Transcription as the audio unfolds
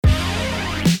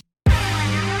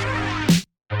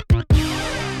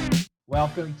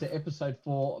Welcome to episode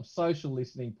 4 of Social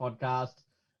Listening Podcast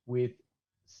with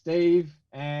Steve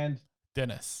and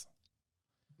Dennis.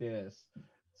 Dennis.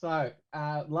 So,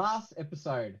 last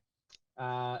episode,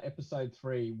 episode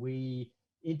 3, we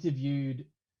interviewed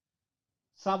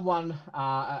someone,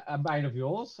 a mate of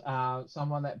yours,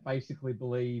 someone that basically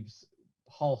believes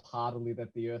wholeheartedly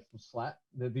that the Earth was flat,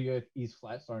 that the Earth is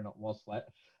flat. Sorry, not was flat.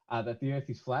 That the Earth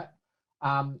is flat.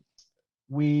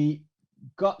 We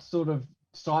got sort of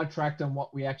sidetracked on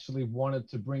what we actually wanted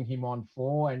to bring him on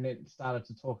for, and then started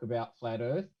to talk about flat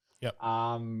Earth. Yep.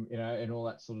 And all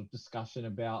that sort of discussion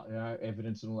about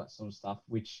evidence and all that sort of stuff,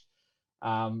 which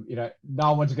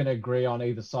no one's going to agree on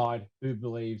either side who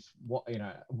believes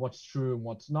what's true and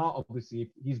what's not. Obviously, if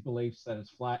his beliefs that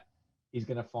it's flat, he's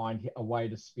going to find a way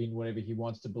to spin whatever he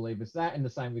wants to believe is that. And the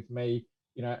same with me,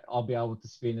 I'll be able to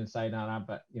spin and say no,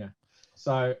 but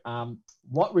So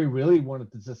what we really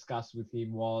wanted to discuss with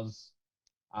him was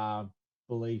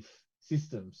belief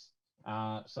systems.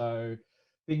 So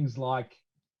things like,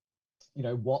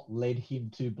 what led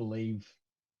him to believe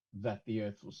that the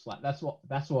Earth was flat. That's what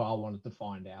I wanted to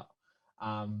find out.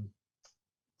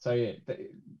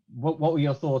 What were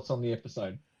your thoughts on the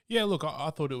episode? Yeah, look, I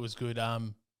thought it was good.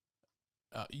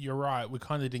 You're right. We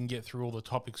kind of didn't get through all the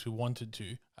topics we wanted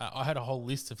to. I had a whole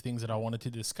list of things that I wanted to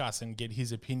discuss and get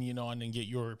his opinion on and get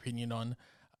your opinion on.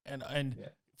 And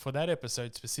for that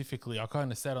episode specifically, I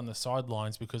kind of sat on the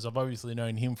sidelines because I've obviously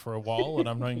known him for a while and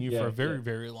I've known you for a very,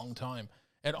 very long time.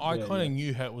 And I kind of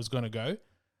knew how it was going to go.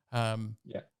 And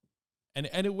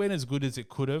it went as good as it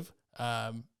could have.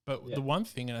 But the one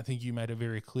thing, and I think you made it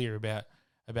very clear about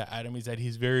Adam, is that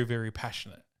he's very, very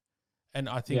passionate. And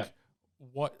I think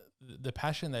what the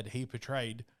passion that he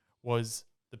portrayed was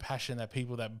the passion that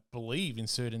people that believe in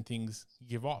certain things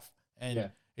give off.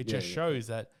 And it just shows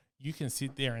that you can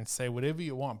sit there and say whatever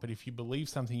you want, but if you believe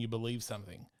something, you believe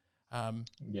something. And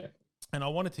I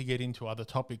wanted to get into other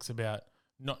topics about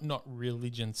not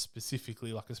religion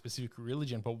specifically, like a specific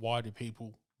religion, but why do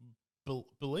people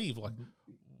believe? Like,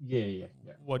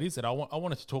 what is it? I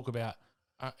wanted to talk about,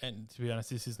 and to be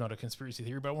honest, this is not a conspiracy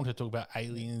theory, but I wanted to talk about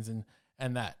aliens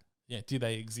and that. Yeah, do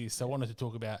they exist? I wanted to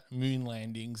talk about moon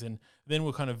landings, and then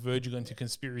we're kind of verging into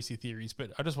conspiracy theories.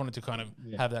 But I just wanted to kind of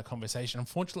have that conversation.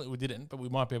 Unfortunately, we didn't, but we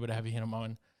might be able to have him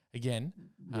on again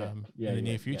in the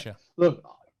near future. Look,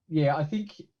 I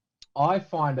think I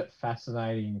find it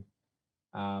fascinating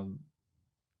about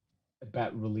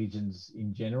religions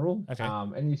in general. Okay.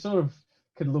 And you sort of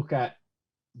could look at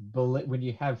when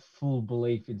you have full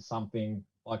belief in something,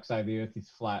 like say the Earth is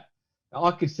flat.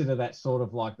 I consider that sort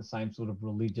of like the same sort of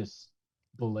religious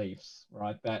beliefs,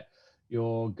 right? That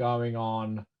you're going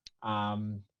on,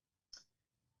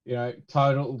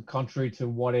 total contrary to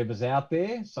whatever's out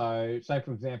there. So, say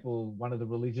for example, one of the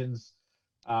religions,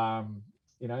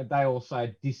 they also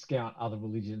discount other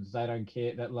religions. They don't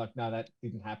care that, like, no, that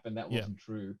didn't happen. That wasn't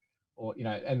true, or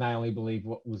and they only believe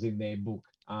what was in their book.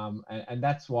 And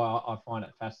that's why I find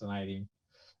it fascinating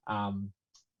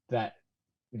that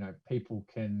people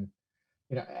can.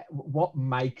 What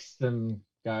makes them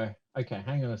go, okay,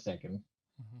 hang on a second.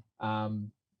 I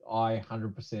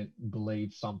 100%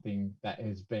 believe something that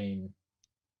has been,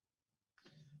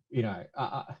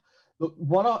 look,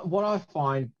 what I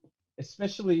find,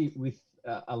 especially with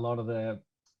a lot of the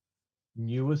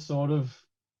newer sort of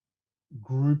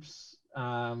groups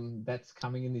that's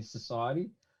coming in this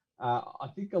society, I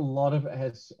think a lot of it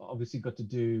has obviously got to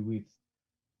do with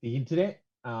the internet.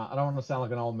 I don't want to sound like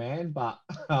an old man, but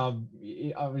I'm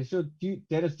sure.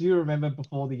 Dennis, do you remember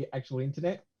before the actual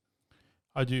internet?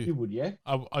 I do. You would, yeah?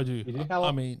 I do. You do? How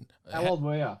old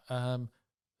were you?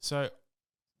 So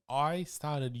I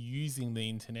started using the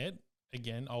internet,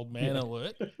 again, old man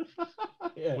alert,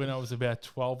 when I was about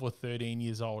 12 or 13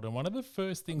 years old. And one of the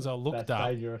first things I looked up,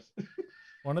 dangerous.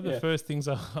 One of the first things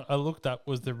I looked up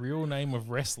was the real name of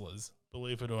wrestlers,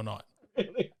 believe it or not,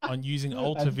 on using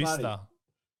Alta Vista. Funny.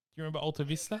 Do you remember Alta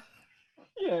Vista?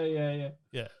 Yeah.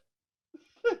 Yeah.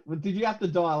 Well, did you have to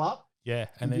dial up? Yeah,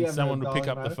 and then someone would pick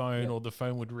up the phone or the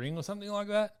phone would ring or something like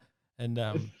that. And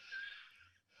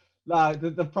no,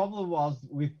 the problem was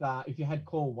with if you had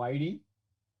call waiting,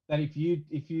 that if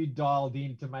you dialed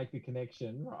in to make the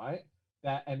connection, right?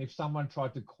 And if someone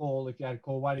tried to call, if you had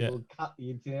call waiting, it would cut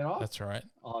the internet off. That's right.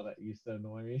 Oh, that used to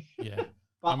annoy me. Yeah.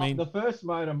 But the first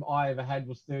modem I ever had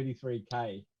was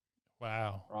 33K.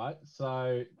 Wow. Right.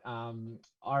 So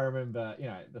I remember,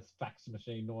 the fax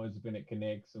machine noise when it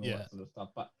connects and all that sort of stuff.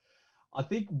 But I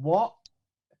think what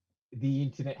the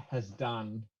internet has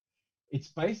done, it's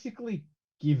basically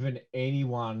given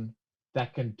anyone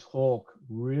that can talk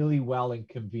really well and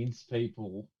convince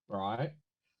people, right?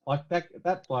 like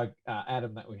that bloke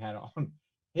Adam that we had on,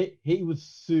 he was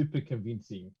super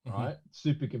convincing, right?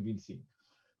 Super convincing.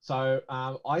 So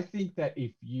I think that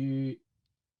if you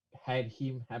had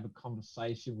him have a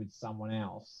conversation with someone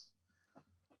else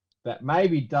that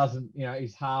maybe doesn't,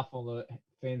 is half on the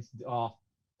fence,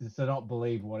 to not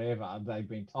believe whatever they've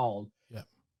been told, Yeah.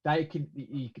 they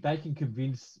can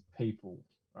convince people,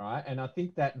 right? And I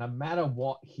think that no matter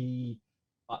what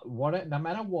no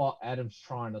matter what Adam's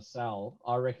trying to sell,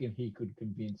 I reckon he could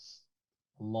convince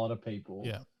a lot of people.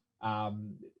 Yeah.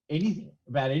 Anything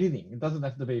about anything. It doesn't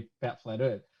have to be about flat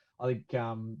Earth. I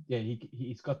think,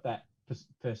 he's got that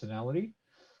personality.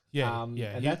 Yeah. And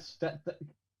yeah. that's.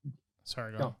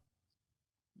 Sorry, go Go on.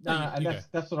 No, No, and you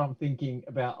that's what I'm thinking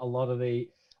about a lot of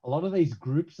these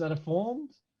groups that are formed.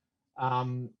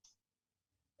 Um,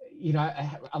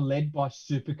 are led by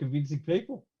super convincing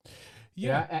people.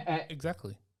 Yeah,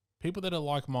 exactly. People that are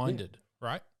Yeah, like-minded,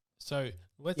 right? So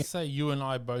let's yeah, say you and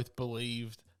I both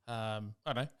believed, I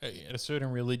don't know, a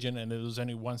certain religion, and there was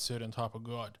only one certain type of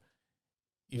God.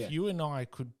 yeah, If you and I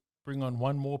could bring on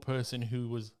one more person who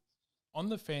was on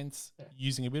the fence, yeah,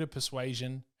 using a bit of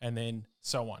persuasion, and then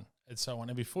so on and so on,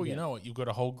 and before you yeah, know it, you've got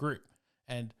a whole group.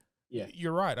 And yeah,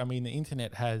 you're right. I mean, the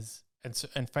internet has, and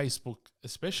Facebook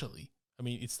especially. I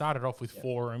mean, it started off with yeah,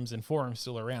 forums, and forums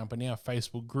still around, but now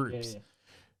Facebook yeah, groups.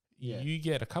 yeah, yeah, You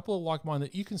get a couple of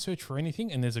like-minded. You can search for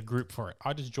anything, and there's a group for it.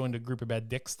 I just joined a group about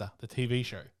Dexter, the TV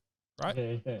show. Right?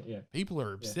 yeah, yeah, yeah, People are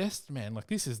yeah. obsessed, man. Like,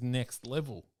 this is next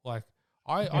level. Like,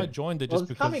 I Yeah. joined it Well, just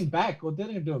it's because. coming back, or they're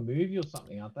going to do a movie or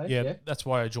something, aren't they? Yeah, Yeah. that's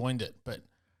why I joined it. But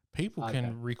people Okay.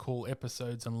 can recall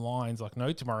episodes and lines like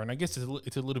no tomorrow. And I guess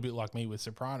it's a little bit like me with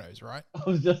Sopranos, right? I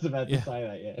was just about to Yeah. say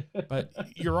that. Yeah.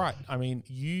 But you're right. I mean,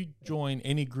 you join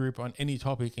any group on any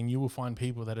topic, and you will find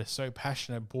people that are so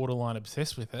passionate, borderline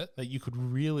obsessed with it, that you could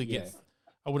really Yeah. get,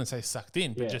 I wouldn't say sucked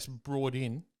in, but Yeah. just brought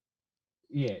in.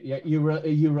 Yeah. Yeah. You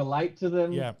relate to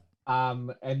them, Yeah.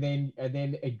 and then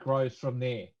it grows from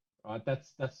there, right?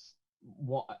 That's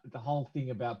what the whole thing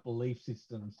about belief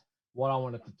systems. What I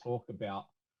wanted to talk about,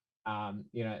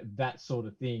 that sort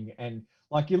of thing, and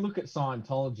like you look at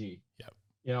Scientology. Yeah.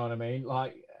 You know what I mean?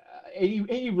 Like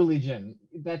any religion,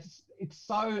 it's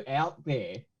so out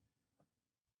there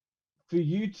for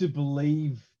you to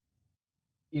believe,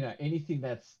 anything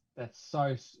that's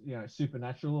so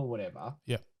supernatural or whatever.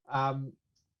 Yeah. Um,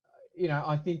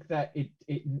 I think that it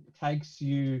takes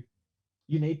you.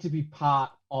 You need to be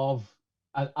part of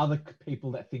other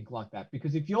people that think like that,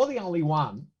 because if you're the only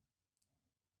one,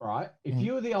 right? If Mhm.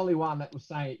 you were the only one that was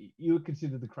saying it, you were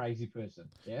considered the crazy person.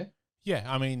 Yeah. Yeah.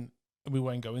 I mean, we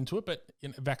won't go into it, but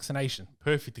vaccination,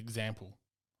 perfect example,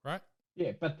 right?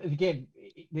 Yeah, but again,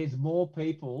 there's more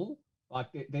people.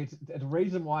 Like there's the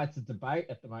reason why it's a debate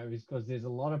at the moment is because there's a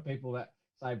lot of people that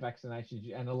say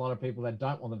vaccinations and a lot of people that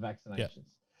don't want the Yeah. vaccinations.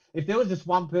 If there was just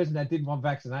one person that didn't want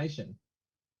vaccination,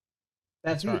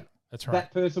 that's right. it. That's right.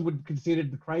 That person would be considered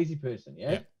the crazy person.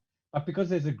 Yeah. Yep. But because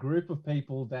there's a group of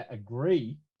people that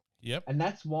agree, Yep. and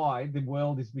that's why the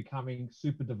world is becoming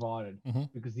super divided,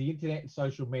 Mhm. because the internet and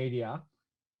social media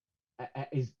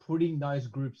is putting those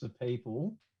groups of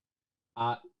people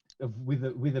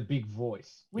with a big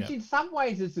voice, which Yep. in some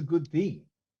ways is a good thing.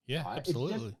 Yeah. Right?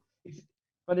 Absolutely.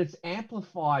 But it's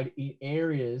amplified in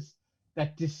areas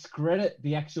that discredit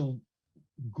the actual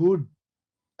good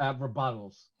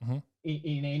rebuttals Mhm.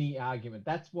 in any argument.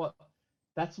 That's what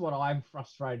I'm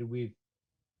frustrated with.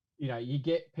 You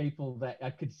get people that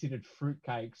are considered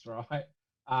fruitcakes, right?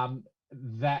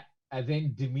 That are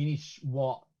then diminish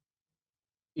what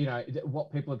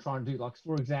what people are trying to do. Like,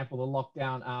 for example, the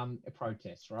lockdown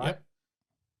protests, right? Yep.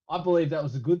 I believe that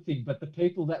was a good thing, but the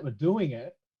people that were doing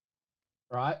it,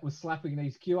 right, were slapping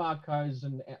these QR codes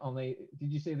and on the.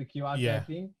 Did you see the QR Yeah. code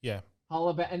thing? Yeah.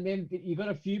 And then you got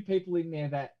a few people in there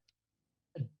that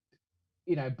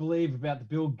believe about the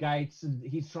Bill Gates, and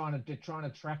he's trying to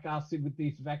track us with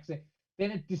this vaccine.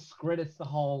 Then it discredits the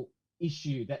whole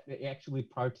issue that they're actually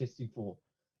protesting for,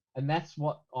 and that's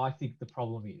what I think the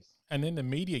problem is. And then the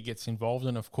media gets involved,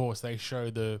 and of course they show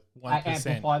the I 1%.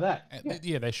 amplify that.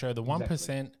 Yeah, they show the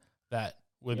 1% that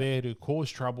were there to cause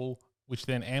trouble, which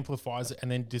then amplifies it and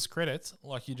then discredits,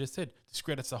 like you just said,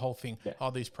 discredits the whole thing. Yeah.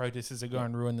 Oh, these protesters are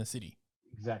going to ruin the city.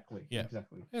 Exactly. Yeah.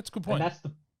 Exactly. That's a good point. And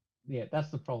that's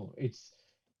the problem. It's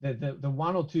the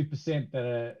 1 or 2%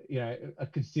 that are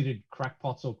considered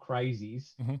crackpots or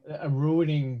crazies are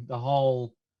ruining the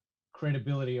whole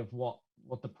credibility of what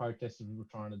the protesters were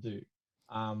trying to do.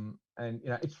 And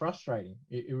it's frustrating.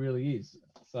 It really is.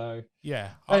 So yeah.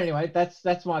 But anyway,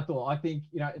 that's my thought. I think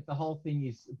the whole thing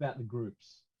is about the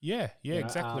groups. Yeah,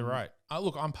 exactly right.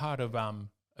 Look, I'm part of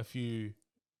a few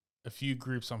a few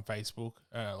groups on Facebook,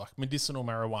 like medicinal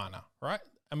marijuana, right?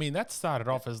 I mean, that started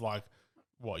off as like,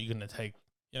 what you're going to take,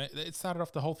 it started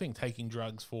off the whole thing, taking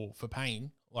drugs for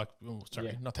pain, like,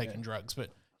 not taking drugs,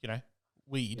 but,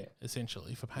 weed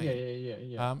essentially for pain.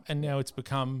 Yeah. And now it's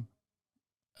become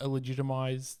a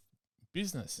legitimized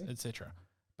business, etc.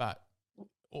 But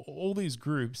all these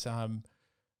groups,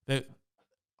 that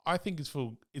I think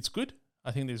it's good.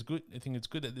 I think it's good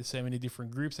that there's so many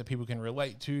different groups that people can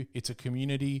relate to. It's a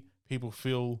community. People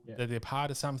feel that they're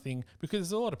part of something, because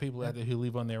there's a lot of people out there who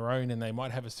live on their own and they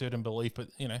might have a certain belief, but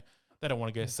they don't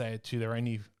want to go say it to their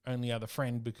only other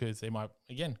friend, because they might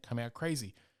again come out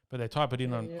crazy. But they type it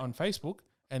in on Facebook,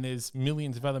 and there's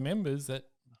millions of other members that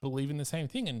believe in the same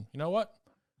thing. And you know what?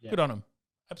 Good on them.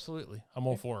 Absolutely, I'm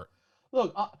all for it.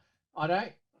 Look,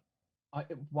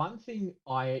 one thing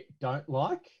I don't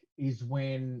like is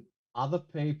when other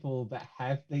people that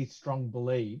have these strong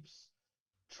beliefs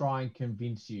try and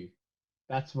convince you.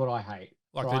 That's what I hate.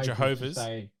 Like the Jehovah's.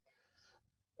 Say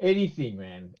anything,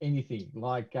 man. Anything.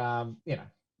 Like,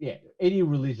 any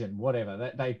religion, whatever.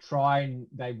 That they try and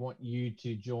they want you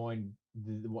to join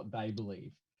what they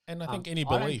believe. And I think any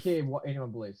belief. I don't care what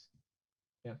anyone believes.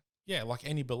 Yeah. Yeah, like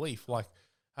any belief. Like,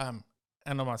 and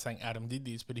I'm not saying Adam did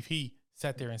this, but if he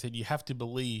sat there and said, you have to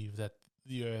believe that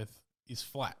the earth is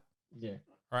flat. Yeah.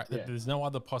 Right? That there's no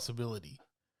other possibility.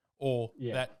 Or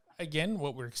that, again,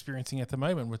 what we're experiencing at the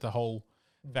moment with the whole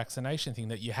vaccination thing,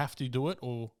 that you have to do it,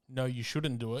 or no, you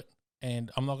shouldn't do it.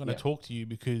 And I'm not going to talk to you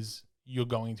because you're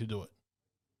going to do it.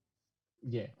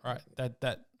 Yeah. Right.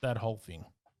 That whole thing.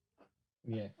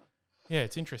 Yeah. Yeah,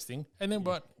 it's interesting. And then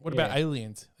what about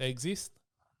aliens? They exist?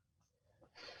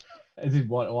 As in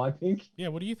what I think? Yeah,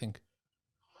 what do you think?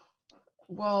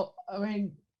 Well, I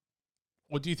mean...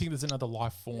 Or do you think there's another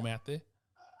life form out there?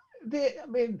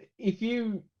 If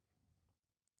you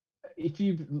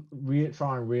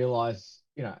try and realize,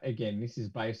 again, this is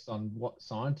based on what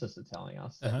scientists are telling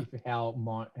us, that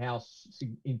how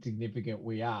insignificant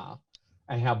we are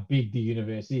and how big the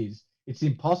universe is, it's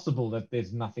impossible that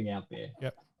there's nothing out there.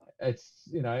 Yep. It's,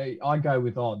 I go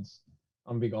with odds.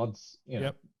 I'm big odds,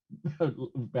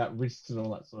 about risks and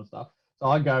all that sort of stuff. So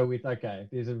I go with, okay,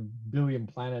 there's a billion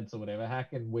planets or whatever. How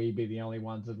can we be the only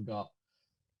ones that have got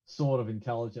sort of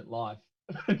intelligent life?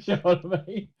 Do you know what I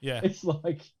mean? Yeah. It's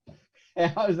like,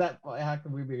 how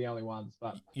can we be the only ones?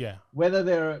 But whether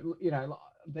they're,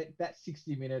 that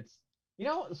 60 minutes,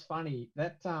 what was funny?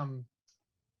 That,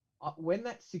 when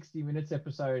that 60 Minutes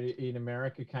episode in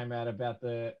America came out about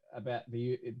the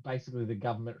basically the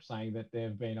government saying that there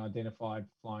have been unidentified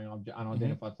flying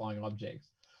objects,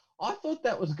 I thought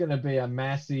that was going to be a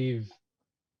massive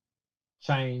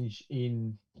change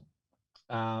in,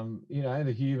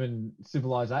 the human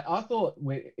civilization. I thought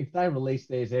if they released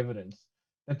there's evidence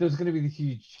that there was going to be this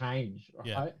huge change,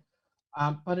 right?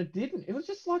 Yeah. But it didn't. It was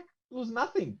just like it was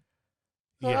nothing.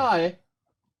 Yeah.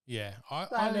 Yeah,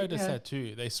 I noticed that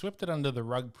too. They swept it under the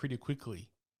rug pretty quickly.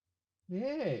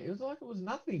 Yeah, it was like it was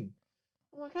nothing.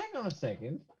 I'm like, hang on a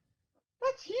second.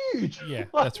 That's huge. Yeah,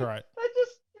 like, that's right. They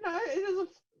just, it is a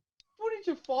footage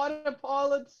of fighter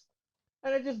pilots,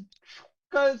 and it just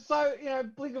goes so,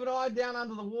 blink of an eye down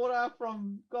under the water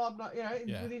from God,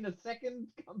 within a second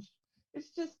comes. It's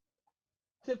just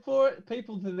for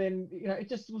people to then, it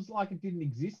just was like it didn't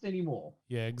exist anymore.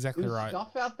 Yeah, exactly right. I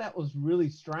felt that was really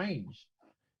strange.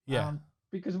 Yeah.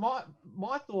 Because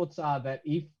my thoughts are that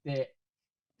if there,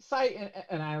 say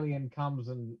an alien comes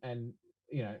and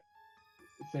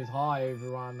says, hi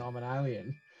everyone, I'm an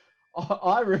alien,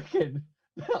 I reckon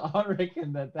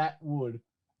that would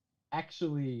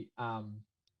actually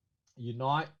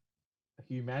unite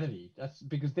humanity. That's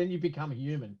because then you become a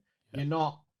human.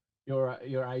 Yeah.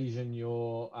 You're Asian,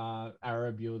 you're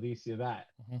Arab, you're this, you're that.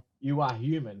 Mm-hmm. You are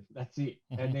human. That's it.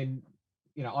 Mm-hmm. And then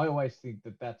I always think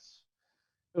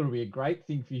it'll be a great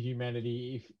thing for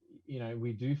humanity if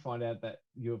we do find out that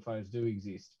UFOs do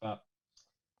exist. But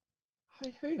I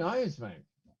mean, who knows, man?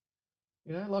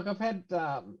 Like I've had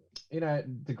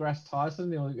DeGrasse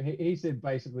Tyson. He said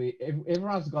basically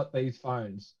everyone's got these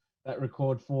phones that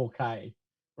record 4K,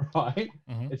 right?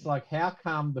 Mm-hmm. It's like, how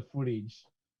come the footage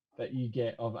that you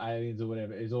get of aliens or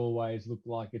whatever is always look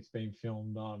like it's been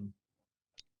filmed on,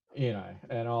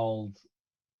 an old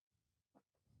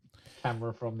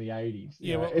camera from the 80s.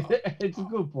 Yeah, well, it's a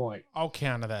good point. I'll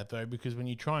counter that though, because when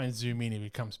you try and zoom in, it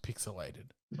becomes pixelated,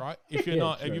 right? If you're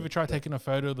not, have you ever tried taking a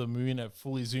photo of the moon at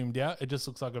fully zoomed out? It just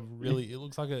looks like it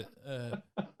looks like a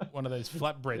one of those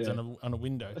flatbreads on a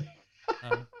window.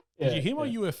 Did you hear my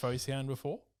UFO sound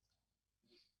before?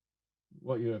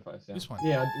 What UFO sound? This one.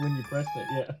 Yeah, when you pressed it.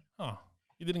 Yeah. Oh,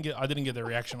 You didn't get. I didn't get the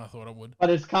reaction I thought I would.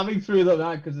 But it's coming through the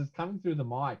because it's coming through the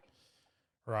mic.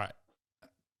 Right.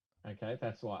 Okay,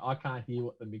 that's why I can't hear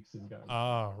what the mix is going.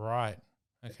 Oh, right.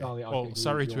 It's Okay. only I Well, can hear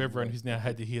sorry to your everyone voice. who's now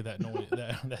had to hear that noise,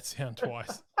 that sound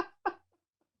twice.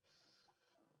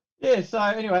 Yeah. So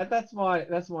anyway, that's my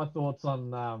thoughts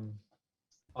on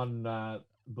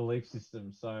belief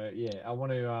system. So yeah, I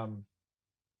want to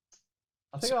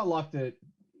I think I'd like to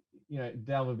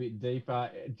delve a bit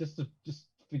deeper, just to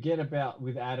forget about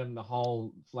with Adam the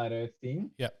whole flat Earth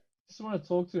thing. Yep. Just want to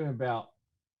talk to him about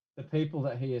the people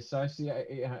that he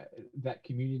associate, that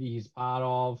community he's part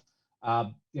of.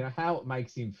 How it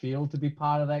makes him feel to be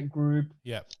part of that group.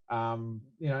 Yep.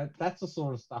 That's the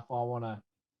sort of stuff I want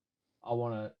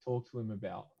to talk to him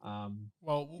about.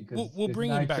 Well, because we'll there's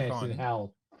bring no him back chance on. in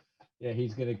hell. Yeah,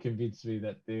 he's going to convince me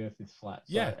that the Earth is flat.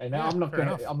 So, Yeah, and yeah, I'm not fair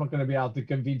going to enough. be able to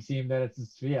convince him that it's a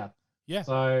sphere. Yeah.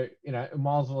 So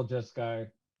might as well just go.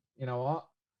 You know what?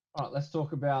 All right, let's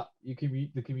talk about the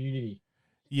community.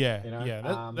 Yeah, You know,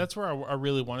 yeah. That's where I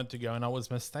really wanted to go, and I was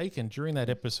mistaken. During that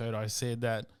episode, I said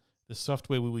that the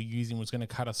software we were using was going to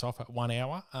cut us off at 1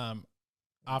 hour.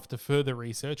 After further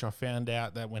research, I found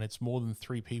out that when it's more than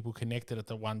 3 people connected at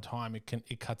the one time,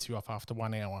 it cuts you off after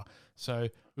 1 hour. So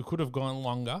we could have gone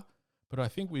longer, but I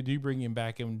think we do bring him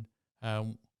back and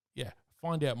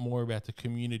find out more about the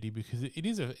community, because it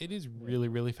is really,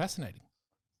 really fascinating.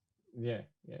 Yeah,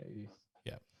 it is.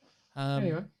 Yeah.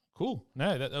 Anyway. Cool.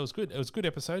 No, that was good. It was a good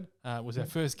episode. It was our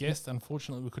first guest.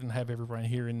 Unfortunately, we couldn't have everyone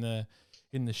here in the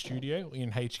studio in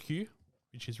HQ,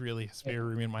 which is really a spare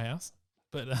room in my house.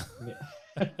 But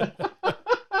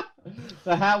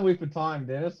so how are we for time,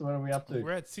 Dennis? What are we up to?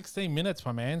 We're at 16 minutes,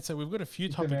 my man. So we've got a few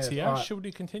 16 topics minutes. here. All right. Should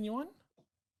we continue on?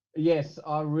 Yes,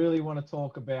 I really want to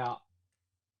talk about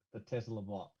the Tesla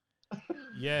bot.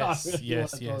 Yes, really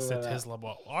yes, the Tesla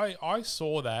bot. I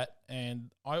saw that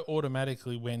and I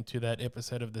automatically went to that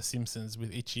episode of The Simpsons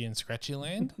with Itchy and Scratchy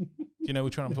Land. Do you know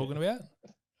which one I'm talking about?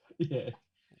 Yeah.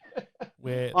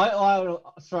 Where I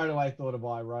straight away thought of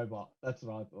iRobot. That's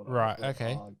what I thought. Right.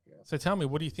 Okay. So tell me,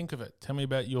 what do you think of it? Tell me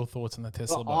about your thoughts on the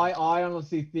Tesla bot. I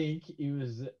honestly think it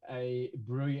was a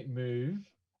brilliant move.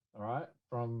 All right,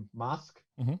 from Musk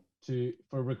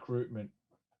for recruitment.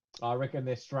 I reckon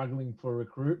they're struggling for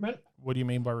recruitment. What do you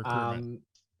mean by recruitment?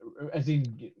 As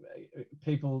in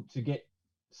people to get,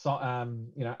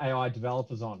 AI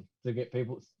developers on, to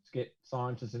get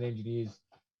scientists and engineers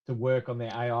to work on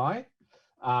their AI,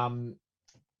 and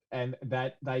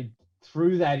that they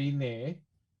threw that in there.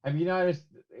 Have you noticed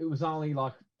it was only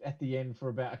like at the end for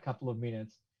about a couple of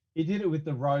minutes? He did it with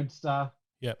the Roadster.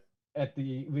 Yep. At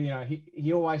the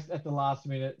he always at the last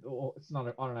minute, or it's not,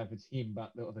 I don't know if it's him,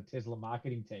 but the Tesla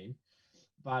marketing team,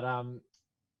 but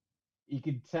you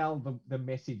could tell the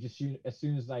message as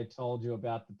soon as they told you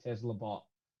about the Tesla bot.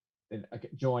 Then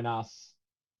join us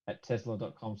at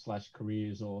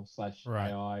tesla.com/careers or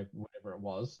 /AI, whatever it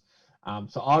was.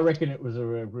 So I reckon it was a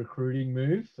recruiting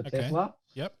move for Tesla.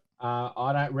 Yep.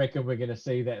 I don't reckon we're going to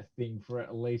see that thing for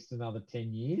at least another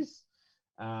 10 years.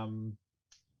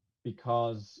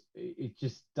 Because it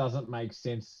just doesn't make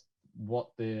sense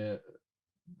what the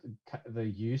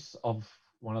use of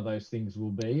one of those things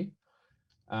will be.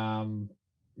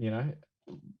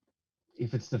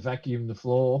 If it's to vacuum the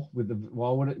floor with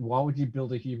why would you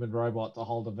build a human robot to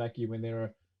hold a vacuum when there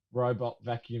are robot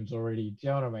vacuums already? Do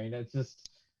you know what I mean? It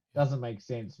just doesn't make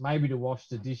sense. Maybe to wash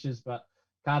the dishes, but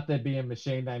can't there be a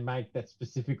machine they make that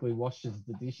specifically washes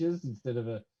the dishes instead of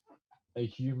a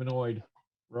humanoid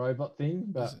robot thing?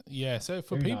 But yeah, so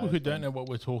for people who don't know what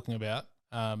we're talking about,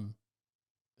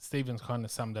 Stephen's kind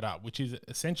of summed it up, which is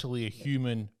essentially a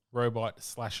human robot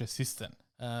 / assistant.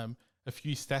 A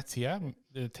few stats here.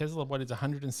 The Tesla bot is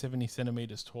 170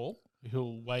 centimeters tall.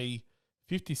 He'll weigh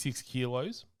 56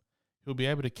 kilos. He'll be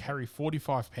able to carry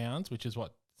 45 pounds, which is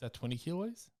what, is that 20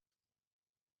 kilos?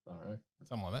 Sorry.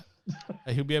 Something like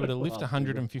that. He'll be able to lift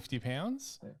 150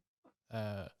 pounds.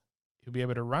 He'll be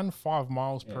able to run 5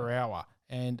 miles per hour.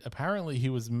 And apparently he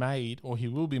was made, or he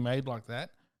will be made like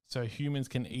that, so humans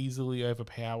can easily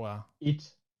overpower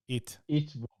it. It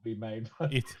will be made.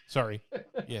 Sorry.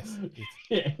 Yes.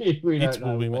 We don't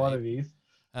know what it is.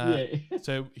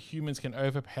 So humans can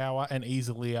overpower and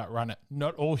easily outrun it.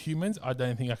 Not all humans. I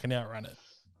don't think I can outrun it.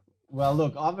 Well,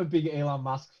 look, I'm a big Elon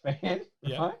Musk fan,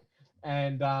 right?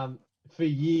 And for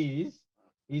years,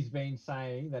 he's been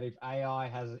saying that if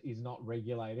AI is not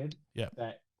regulated,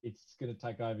 that it's going to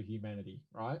take over humanity,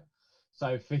 right?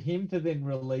 So for him to then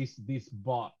release this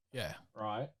bot,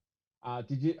 right? I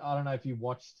don't know if you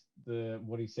watched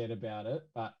what he said about it,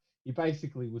 but he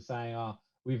basically was saying,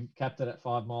 we've capped it at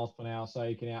 5 miles per hour so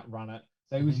you can outrun it.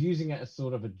 So he was using it as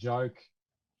sort of a joke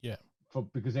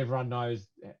because everyone knows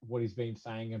what he's been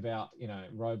saying about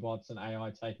robots and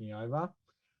AI taking over.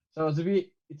 So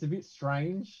it's a bit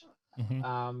strange.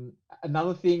 Hmm.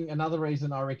 Another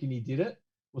reason I reckon he did it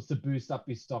was to boost up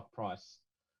his stock price,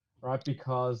 right?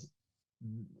 Because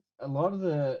a lot of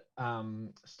the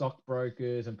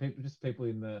stockbrokers and people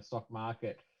in the stock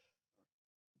market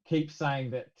keep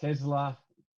saying that Tesla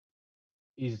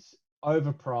is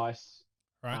overpriced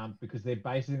Right. because they're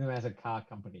basing them as a car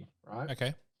company, right?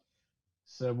 Okay.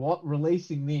 So what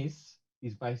releasing this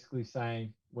is basically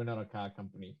saying we're not a car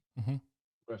company. Hmm.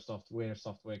 We're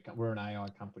an AI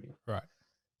company. Right.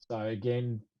 So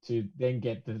again, to then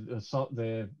get the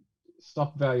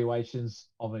stock valuations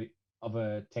of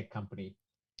a tech company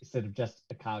instead of just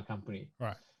a car company.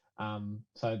 Right.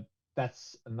 So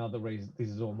that's another reason. This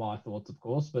is all my thoughts, of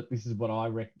course, but this is what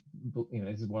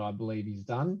this is what I believe he's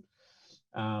done,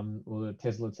 or the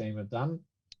Tesla team have done.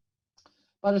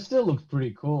 But it still looks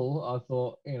pretty cool. I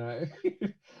thought,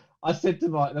 I said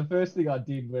the first thing I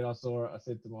did when I saw it, I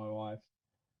said to my wife,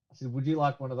 I said, "Would you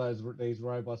like one of these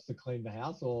robots to clean the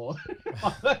house?" Or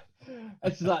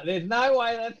it's like, "There's no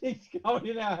way that thing's going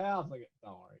in our house." Like,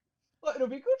 don't worry. Look, it'll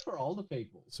be good for older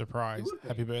people. It Surprise. would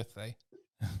Happy be. birthday.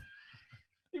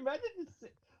 Imagine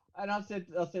just, and I said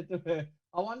to her,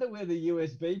 "I wonder where the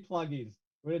USB plug is.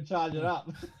 We're gonna charge it up."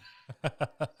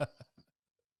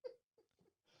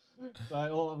 So,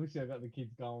 obviously, I got the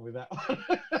kids going with that one.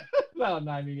 They are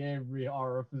naming every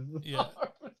orifice Yeah.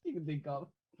 you can think of.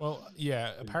 Well,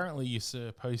 yeah, apparently you're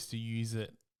supposed to use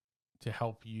it to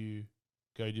help you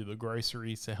go to the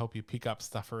groceries, to help you pick up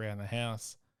stuff around the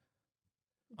house.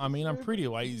 I mean, I'm pretty You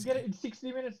can lazy. get it in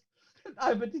 60 minutes.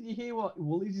 No, but did you hear what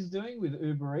Woolies is doing with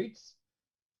Uber Eats?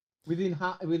 Within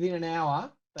an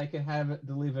hour, they can have it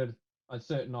delivered on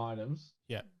certain items.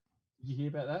 Yeah. Did you hear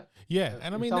about that? Yeah.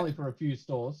 And I It's mean, only for a few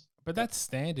stores. but that's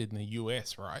standard in the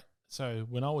US, right? So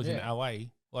when I was in Yeah.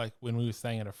 LA, like when we were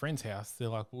staying at a friend's house, they're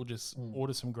like, we'll just Mm.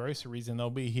 order some groceries and they'll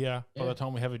be here by Yeah. the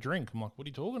time we have a drink. I'm like, what are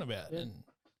you talking about? Yeah. And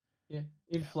Yeah.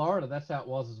 In Florida, that's how it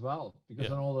was as well. Because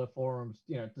Yeah. on all the forums,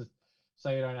 just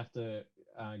so you don't have to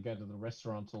go to the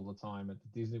restaurants all the time at the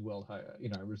Disney World,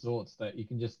 resorts, that you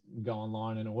can just go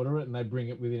online and order it and they bring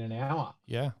it within an hour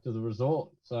yeah, to the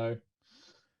resort. So,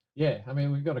 yeah, I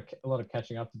mean, we've got a lot of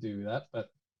catching up to do with that,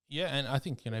 but yeah, and I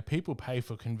think people pay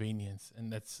for convenience,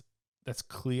 and that's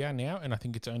clear now. And I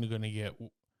think it's only going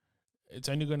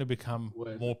to become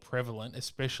Worth more it. prevalent,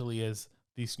 especially as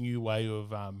this new way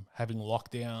of having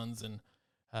lockdowns and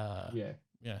Yeah.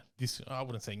 this, I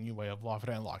wouldn't say new way of life. I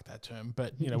don't like that term,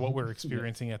 but what we're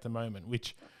experiencing at the moment,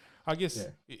 which I guess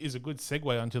Yeah. is a good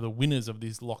segue onto the winners of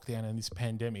this lockdown and this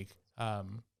pandemic.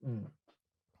 Mm.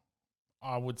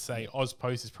 I would say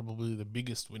Ozpost is probably the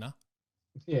biggest winner.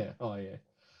 Yeah. Oh, yeah.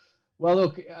 Well,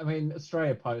 look, I mean,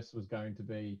 Australia Post was going to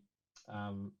be,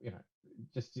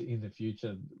 just in the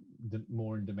future,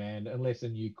 more in demand, unless a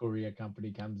new courier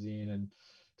company comes in and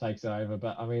takes it over.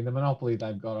 But I mean, the monopoly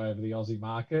they've got over the Aussie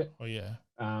market, Oh yeah,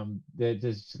 they're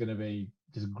just going to be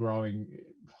just growing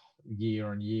year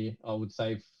on year. I would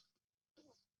say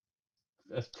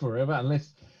forever,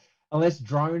 unless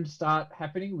drones start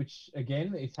happening, which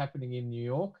again is happening in New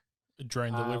York.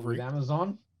 drone With delivery.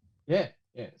 Amazon. Yeah,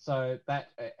 yeah. So that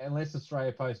unless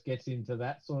Australia Post gets into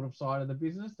that sort of side of the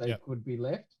business, they Yep. could be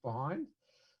left behind.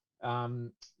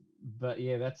 But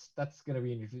yeah, that's going to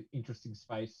be an interesting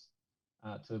space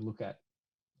to look at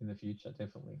in the future,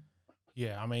 definitely.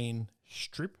 Yeah, I mean,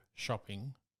 strip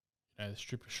shopping, the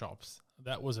stripper shops,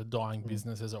 that was a dying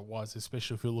business as it was,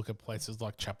 especially if you look at places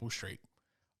like Chapel Street.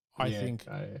 I think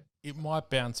it might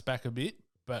bounce back a bit,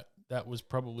 but that was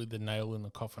probably the nail in the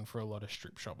coffin for a lot of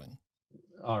strip shopping.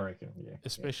 I reckon, yeah.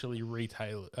 Especially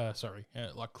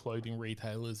like clothing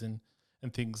retailers and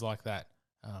things like that.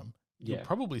 You'll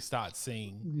probably start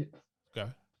seeing.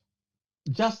 Go.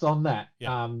 Just on that,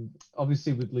 Yeah.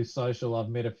 obviously with Live Social, I've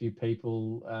met a few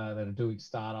people that are doing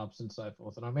startups and so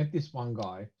forth, and I met this one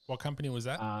guy. What company was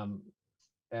that?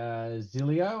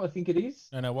 Zilio, I think it is.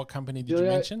 No. What company did you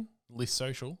mention? List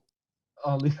Social.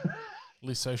 Oh,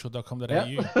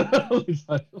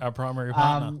 listsocial.com.au. Our primary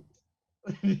partner.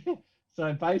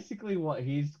 So basically, what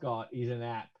he's got is an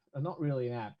app, not really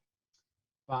an app,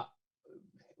 but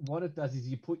what it does is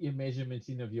you put your measurements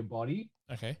in of your body.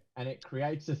 Okay. And it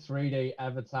creates a 3D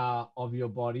avatar of your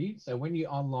body. So when you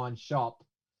online shop,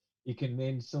 you can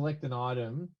then select an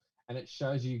item and it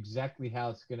shows you exactly how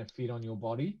it's going to fit on your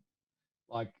body,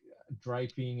 like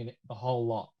draping and the whole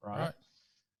lot, right?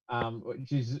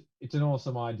 Which is, it's an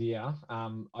awesome idea.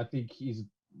 I think he's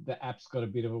the app's got a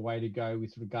bit of a way to go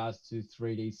with regards to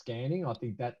 3D scanning. I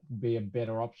think that would be a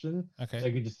better option. So Okay.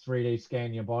 you could just 3D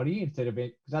scan your body instead of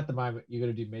it, because at the moment you got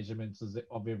to do measurements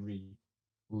of every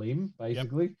limb Yep.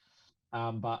 basically.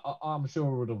 But I'm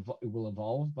sure it will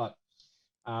evolve. But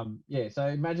yeah, so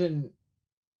imagine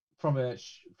from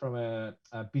a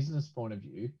business point of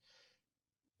view,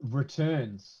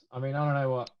 returns. I mean, I don't know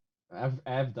what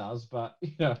Av does, but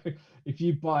if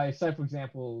you buy, say for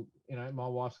example, my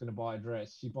wife's going to buy a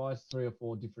dress, she buys 3 or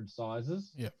 4 different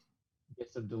sizes, Yep.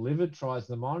 gets them delivered, tries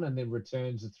them on, and then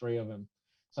returns the 3 of them.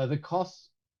 So the cost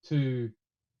to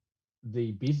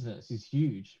the business is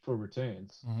huge for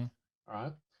returns. Mm-hmm. All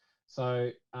right.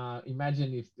 So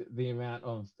imagine if the amount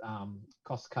of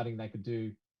cost cutting they could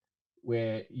do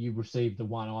where you receive the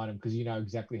one item because you know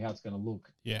exactly how it's going to look.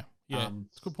 Yeah. Yeah.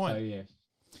 It's a good point. So yeah,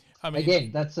 I mean,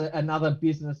 again, that's another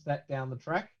business that down the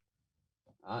track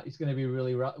is going to be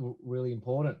really, really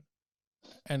important.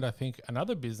 and I think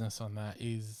another business on that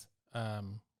is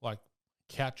like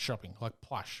couch shopping, like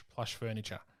plush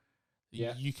furniture.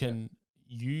 Yeah, You can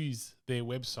use their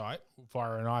website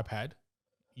via an iPad,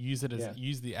 use it as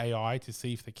use the AI to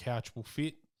see if the couch will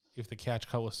fit, if the couch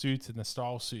color suits and the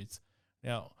style suits.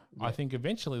 Now, I think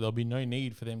eventually there'll be no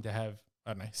need for them to have,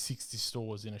 I don't know, 60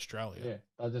 stores in Australia. Yeah,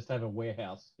 they'll just have a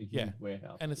warehouse, a huge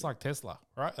warehouse. And it's like Tesla,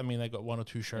 right? I mean, they've got 1 or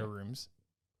 2 showrooms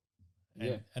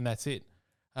and that's it.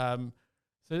 So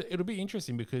it'll be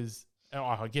interesting because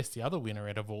I guess the other winner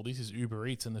out of all this is Uber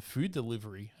Eats and the food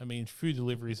delivery. I mean, food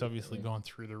delivery has obviously gone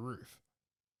through the roof.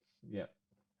 Yeah.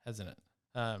 Hasn't it?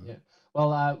 Yeah.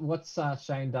 Well, what's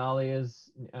Shane Dahlia's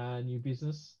new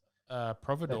business?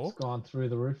 Providore. That's gone through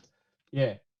the roof.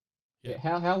 Yeah.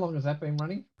 How long has that been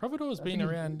running? Providore's been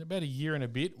around about a year and a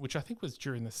bit, which I think was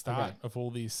during the start of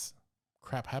all this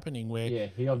crap happening where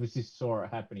he obviously saw it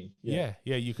happening.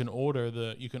 You can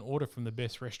order from the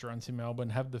best restaurants in Melbourne,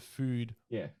 have the food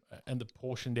and the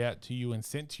portioned out to you and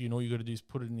sent to you, and all you got to do is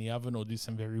put it in the oven or do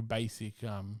some very basic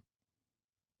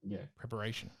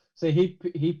preparation. So he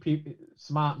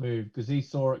smart move because he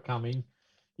saw it coming.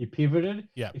 He pivoted.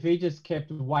 Yeah. If he just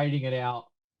kept waiting it out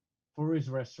for his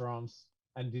restaurants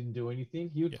and didn't do anything,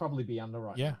 he would probably be under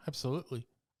right now. Yeah, absolutely.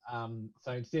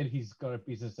 So instead, he's got a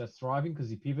business that's thriving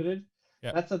because he pivoted.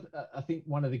 Yeah. That's I think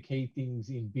one of the key things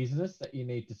in business that you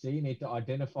need to see. You need to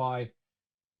identify,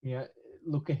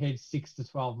 look ahead 6 to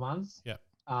 12 months. Yeah.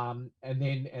 And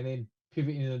then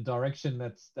pivot in the direction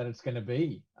that it's going to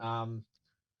be. I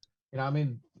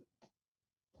mean,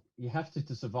 you have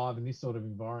to survive in this sort of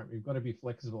environment. You've got to be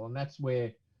flexible, and that's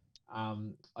where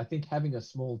I think having a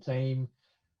small team,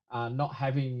 not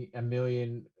having a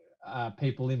million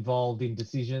people involved in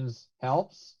decisions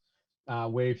helps.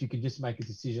 Where if you can just make a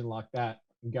decision like that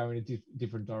and go in a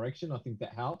different direction, I think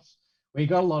that helps. We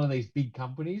got a lot of these big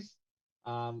companies.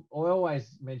 I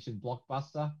always mention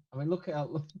Blockbuster. I mean, look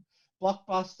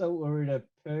Blockbuster were in a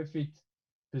perfect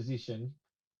position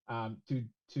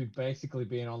to basically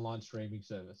be an online streaming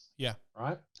service. Yeah.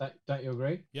 Right? Don't you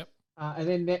agree? Yep. And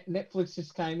then Netflix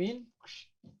just came in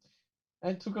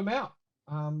and took them out.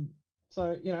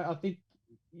 So, I think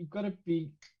you've got to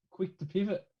be quick to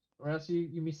pivot or else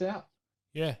you miss out.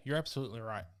 Yeah, you're absolutely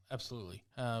right. Absolutely.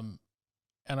 And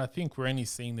I think we're only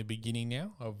seeing the beginning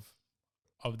now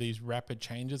of these rapid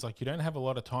changes. Like you don't have a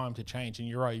lot of time to change, and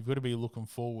you're right. You've got to be looking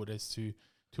forward as to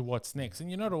what's next,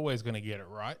 and you're not always going to get it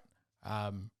right.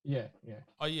 Yeah.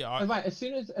 Oh yeah. Mate, as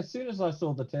soon as I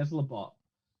saw the Tesla bot,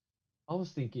 I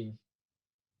was thinking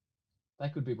they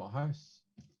could be my hosts.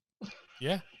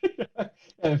 Yeah.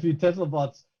 And a few Tesla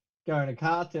bots go in a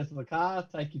car, Tesla car,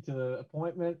 take you to the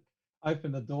appointment,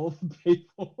 open the door for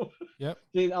people. Yep.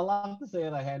 Gee, I love to see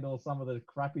how they handle some of the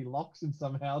crappy locks in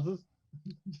some houses.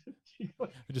 I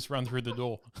just run through the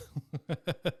door.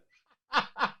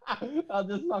 I'll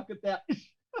just knock it down.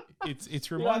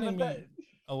 It's reminding me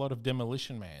a lot of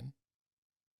Demolition Man.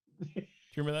 Do you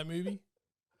remember that movie?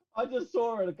 I just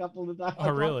saw it a couple of days. Oh,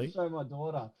 really? I tried to show my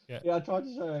daughter. Yeah. I tried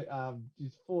to show.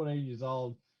 She's 14 years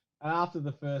old, and after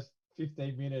the first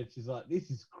 15 minutes, she's like, "This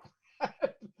is crap."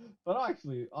 But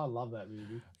I love that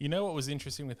movie. You know what was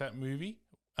interesting with that movie?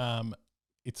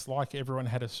 It's like everyone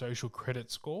had a social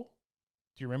credit score.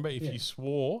 Do you remember? If you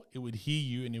swore, it would hear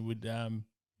you and it would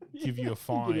give you a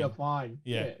fine. Give you a fine.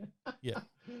 Yeah. Yeah,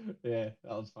 that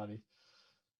was funny.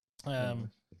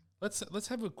 Let's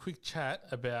have a quick chat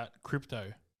about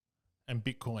crypto and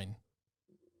Bitcoin.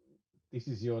 This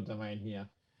is your domain here.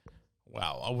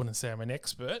 Well, I wouldn't say I'm an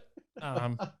expert,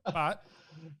 but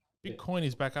Bitcoin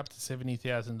is back up to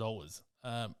 $70,000.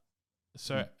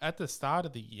 So at the start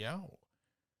of the year,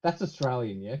 that's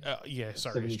Australian, yeah. Yeah,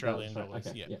 sorry, Australian dollars.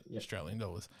 Okay. Yeah, Australian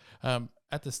dollars.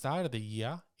 At the start of the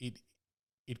year,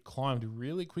 it it climbed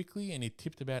really quickly and it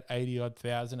tipped about 80 odd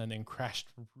thousand and then crashed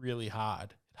really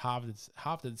hard. It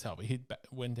halved itself. It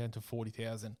went down to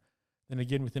 40,000. Then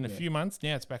again, within a few months,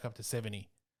 now it's back up to 70.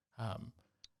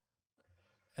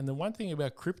 And the one thing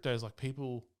about crypto is like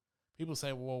people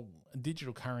say, well,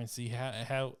 digital currency,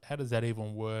 how does that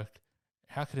even work?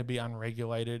 How can it be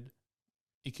unregulated?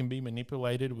 It can be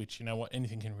manipulated, which, you know what,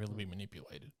 anything can really be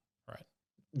manipulated, right?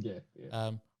 Yeah.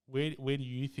 Where do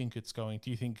you think it's going?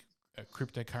 Do you think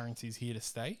cryptocurrency is here to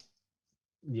stay?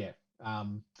 Yeah.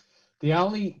 The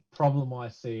only problem I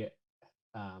see it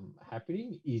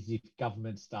happening is if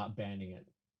governments start banning it.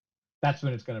 That's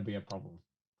when it's going to be a problem.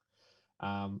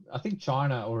 I think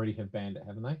China already have banned it,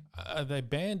 haven't they? They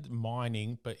banned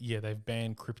mining, but yeah, they've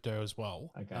banned crypto as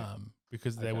well. Okay.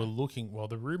 Because they were looking, well,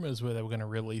 the rumors were they were going to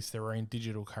release their own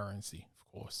digital currency,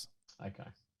 of course. Okay.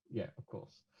 Yeah, of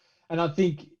course. And I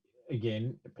think,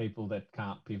 again, people that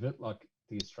can't pivot, like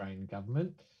the Australian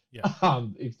government,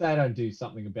 if they don't do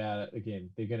something about it, again,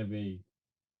 they're going to be,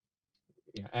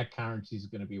 our currency is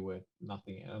going to be worth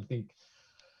nothing. And I think,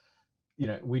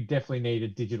 we definitely need a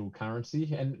digital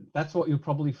currency, and that's what you'll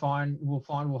probably find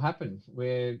will happen,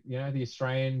 where the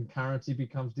Australian currency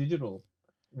becomes digital.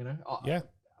 I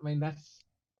mean, that's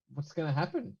what's going to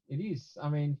happen. It is. I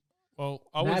mean, well,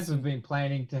 NAB have been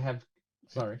planning to have.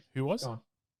 Sorry, who was? Go on.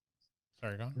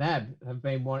 Sorry, go on. NAB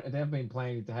they've been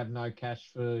planning to have no cash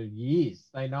for years.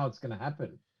 They know it's going to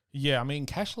happen. Yeah, I mean,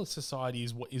 cashless society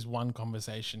is one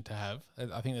conversation to have.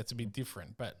 I think that's a bit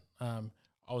different, but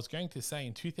I was going to say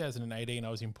in 2018, I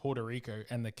was in Puerto Rico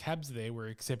and the cabs there were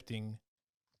accepting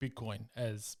Bitcoin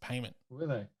as payment. Were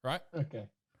they? Right? Okay.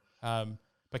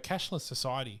 But cashless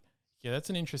society, yeah, that's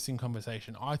an interesting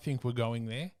conversation. I think we're going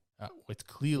there. It's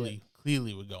clearly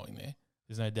we're going there.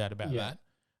 There's no doubt about that.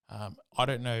 I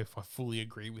don't know if I fully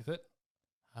agree with it.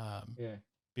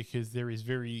 Because there is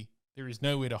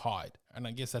nowhere to hide. And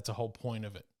I guess that's the whole point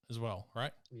of it as well,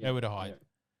 right? Yeah. Nowhere to hide. Yeah.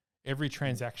 Every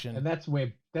transaction, and that's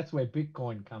where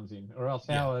Bitcoin comes in, or else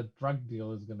how a drug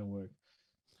deal is going to work.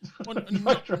 Well,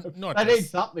 they need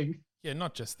something. Yeah,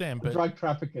 not just them, but drug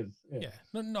traffickers. Yeah,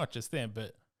 not just them,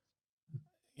 but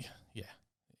yeah.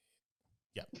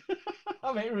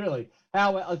 I mean, really,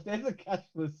 how if there's a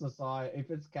cashless society, if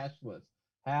it's cashless,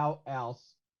 how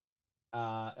else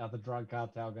are the drug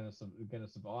cartel going to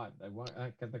survive? They won't.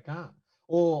 They can't.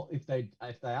 Or if they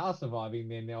are surviving,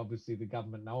 then obviously the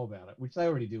government know about it, which they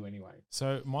already do anyway.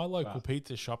 So my local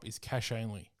pizza shop is cash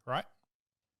only, right?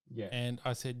 Yeah. And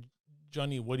I said,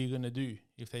 Johnny, what are you going to do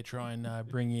if they try and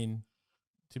bring in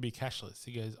to be cashless?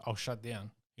 He goes, I'll shut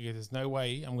down. He goes, there's no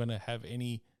way I'm going to have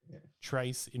any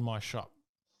trace in my shop.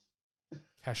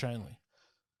 Cash only.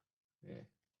 Yeah.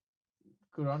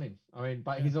 Good on him. I mean,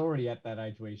 but he's already at that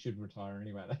age where he should retire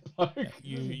anyway.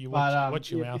 You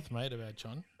watch your mouth, mate, about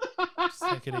John. Just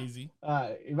take it easy.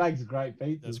 He makes great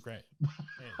pizzas. That's great.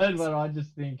 But I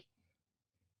just think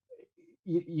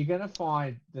you're going to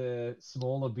find the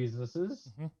smaller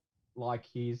businesses, like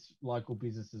his local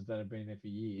businesses that have been there for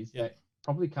years, that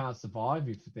probably can't survive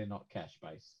if they're not cash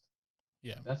based.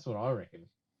 Yeah, that's what I reckon.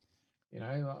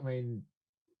 I mean,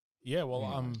 yeah.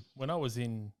 Well, when I was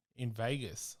in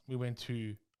Vegas, we went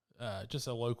to just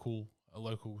a local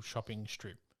shopping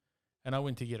strip, and I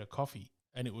went to get a coffee.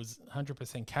 And it was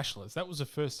 100% cashless. That was the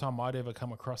first time I'd ever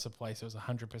come across a place that was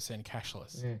 100%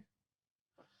 cashless. Yeah.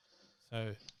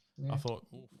 So I thought,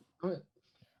 look,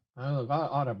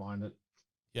 I don't mind it.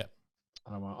 Yeah.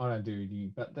 I don't do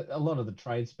anything. But a lot of the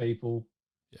tradespeople,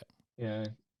 you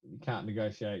can't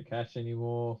negotiate cash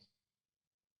anymore.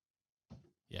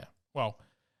 Yeah. Well,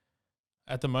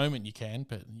 at the moment you can,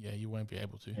 but you won't be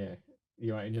able to. Yeah.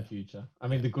 You won't in the future. I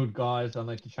mean, the good guys, I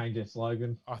need to change their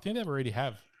slogan. I think they already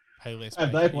have. Pay less.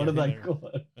 What do they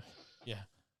call it? Yeah,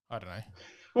 I don't know.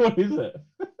 What is it?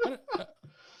 I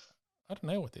don't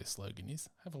know what their slogan is.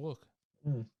 Have a look.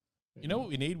 You know what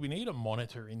we need? We need a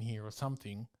monitor in here or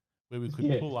something where we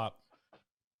could pull up.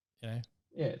 Yeah,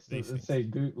 let's say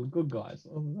good guys.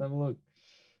 Let's have a look.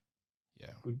 Yeah,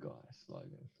 good guys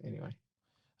slogan. Anyway,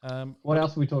 what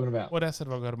else are we talking about? What else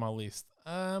have I got on my list?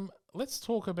 Let's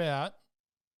talk about.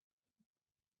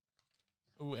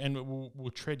 And we'll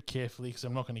tread carefully because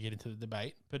I'm not going to get into the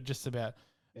debate, but just about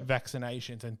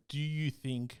vaccinations. And do you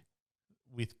think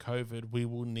with COVID, we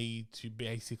will need to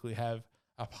basically have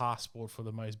a passport for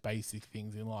the most basic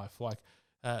things in life? Like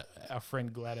our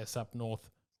friend Gladys up north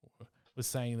was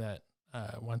saying that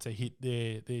once they hit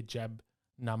their jab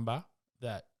number,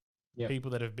 that people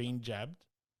that have been jabbed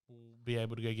will be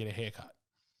able to go get a haircut.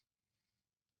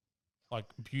 Like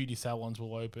beauty salons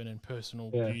will open and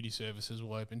personal beauty services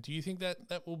will open. Do you think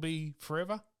that will be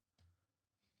forever?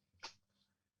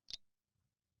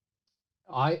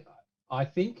 I I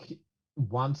think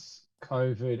once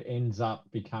COVID ends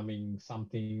up becoming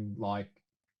something like,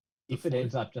 The if it flu.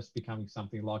 ends up just becoming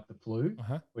something like the flu, Uh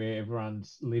huh. where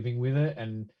everyone's living with it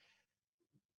and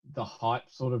the hype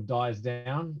sort of dies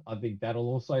down, I think that'll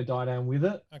also die down with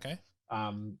it. Okay.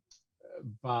 Um,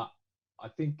 but I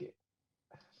think,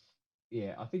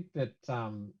 yeah, I think that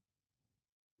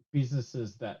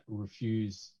businesses that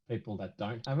refuse people that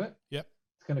don't have it, Yep.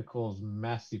 it's going to cause Hmm.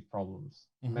 massive problems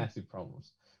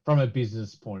from a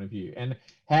business point of view. And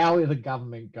how are the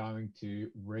government going to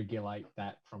regulate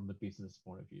that from the business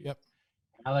point of view? Yep.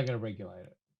 How are they going to regulate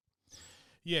it?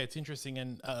 Yeah, it's interesting,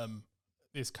 and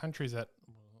there's countries that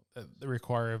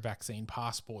require a vaccine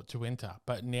passport to enter,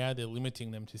 but now they're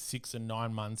limiting them to 6 and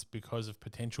 9 months because of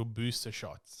potential booster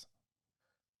shots.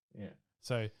 Yeah.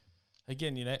 So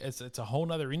again, it's a whole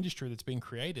other industry that's been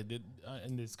created,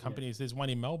 and there's companies. There's one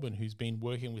in Melbourne who's been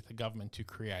working with the government to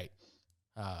create,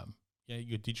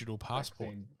 your digital passport.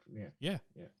 Vaccine. Yeah. Yeah,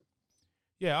 Yeah.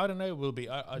 yeah. I don't know. It will be.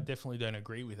 I definitely don't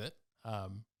agree with it. Yeah.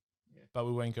 But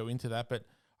we won't go into that. But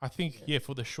I think, Yeah.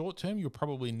 for the short term, you'll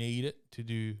probably need it to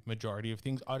do majority of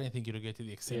things. I don't think it'll get to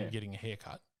the extent Yeah. of getting a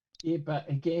haircut. Yeah, but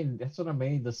again, that's what I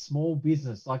mean. The small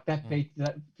business, like that Mm.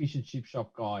 that fish and chip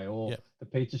shop guy, or Yep. the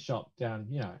pizza shop down,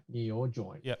 near your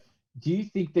joint. Yep. Do you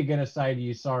think they're going to say to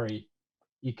you, "Sorry,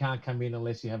 you can't come in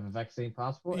unless you have a vaccine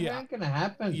passport"? It Yeah. ain't going to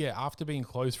happen. Yeah. After being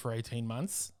closed for 18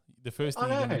 months, the first I thing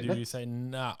you're know. going to do is say,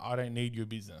 "Nah, I don't need your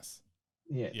business."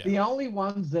 Yeah. Yeah. The only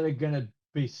ones that are going to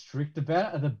be strict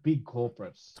about it are the big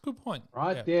corporates, It's a good point.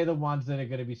 right? Yeah. They're the ones that are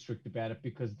going to be strict about it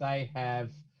because they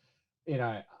have, you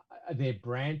know, their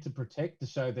brand to protect, to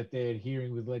show that they're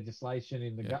adhering with legislation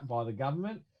Yeah. by the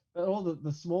government. But all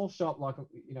the small shop, like,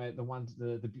 the ones,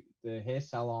 the hair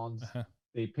salons, Uh-huh.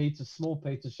 the small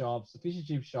pizza shops, the fish and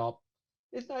chip shop,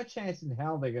 there's no chance in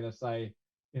hell they're going to say,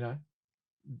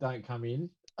 don't come in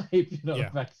if you're not Yeah.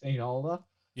 a vaccine holder.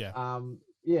 Yeah.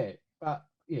 Yeah, but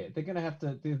yeah, they're going to have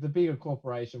to. The bigger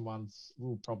corporation ones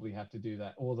will probably have to do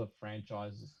that, or the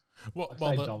franchises. Well, Like,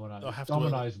 say they'll Domino's. have to.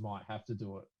 Domino's might have to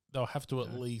do it. They'll have to You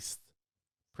at know? least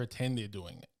pretend they're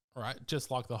doing it, right?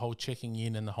 Just like the whole checking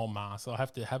in and the whole mask. They'll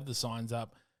have to have the signs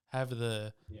up, have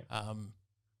the Yeah.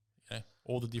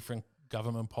 all the different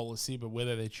government policy, but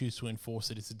whether they choose to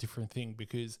enforce it is a different thing.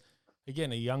 Because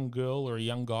again, a young girl or a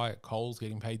young guy at Coles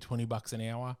getting paid $20 an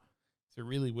hour, is it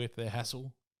really worth their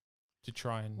hassle to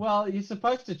try and? Well, you're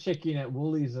supposed to check in at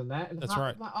Woolies and that. And That's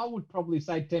right. I would probably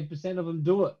say 10% of them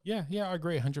do it. Yeah, I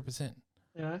agree 100%.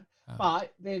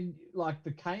 But then, like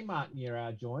the Kmart near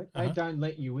our joint, they don't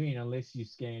let you in unless you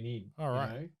scan in. All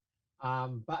right.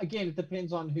 But again, it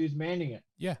depends on who's manning it.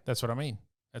 Yeah, that's what I mean.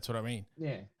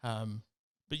 Yeah.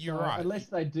 But you're right. Unless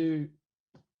they do,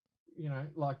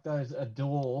 like a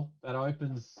door that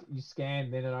opens, you scan,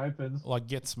 then it opens. Like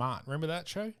Get Smart. Remember that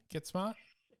show? Get Smart?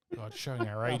 God, showing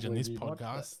our age in this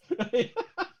podcast.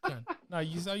 No, I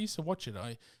used to watch it.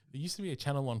 There used to be a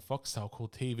channel on Foxtel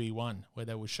called TV1 where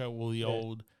they would show all the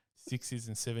old 60s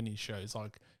and 70s shows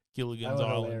like Gilligan's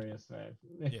Island. Hilarious, man.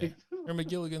 Yeah. Remember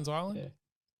Gilligan's Island? Yeah.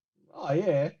 Oh,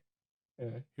 yeah.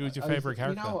 Who was your favorite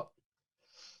character? You know what?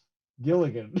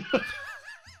 Gilligan.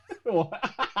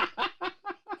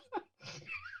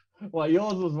 Well,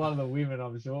 yours was one of the women,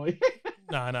 I'm sure.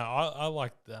 No, I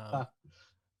liked the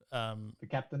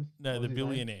captain. No, the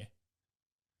billionaire.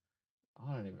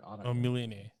 I don't Or know.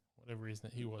 millionaire, whatever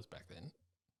he was back then.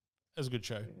 It was a good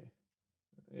show.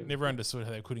 Yeah. Never understood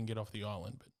how they couldn't get off the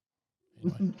island,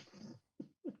 but anyway.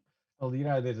 Well,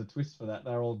 there's a twist for that.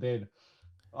 They're all dead.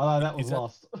 Oh, that was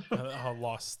Lost.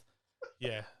 Lost.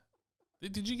 Yeah.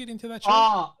 Did you get into that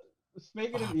show?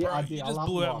 Speaking of, bro, I did.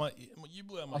 You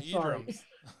blew out my eardrums.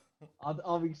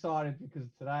 I'm excited because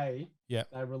today they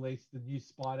released the new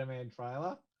Spider-Man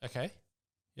trailer. Okay.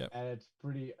 Yep. And it's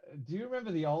pretty. Do you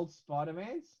remember the old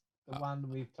Spider-Mans? The one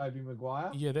with Tobey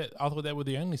Maguire? Yeah, I thought they were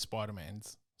the only Spider-Man.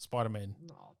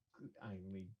 No,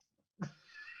 only.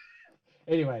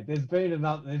 Anyway, there's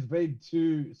been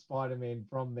two Spider-Man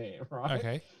from there, right?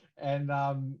 Okay. And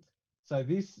so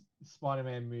this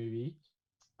Spider-Man movie,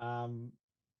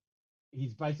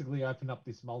 he's basically opened up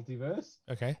this multiverse.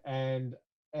 Okay. And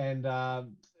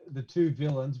the two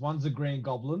villains, one's a Green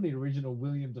Goblin, the original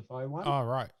William Dafoe one. Oh,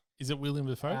 right. Is it William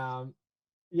Dafoe?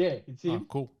 Yeah, it's him. Oh,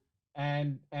 cool.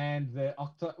 And the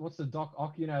what's the Doc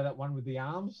Ock? That one with the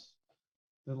arms.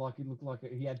 It looked like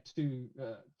he had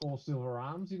 4 silver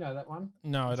arms. You know that one?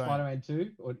 No, I don't. Spider-Man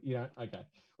 2, or okay.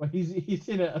 Well, he's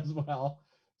in it as well.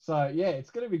 So yeah, it's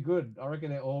gonna be good. I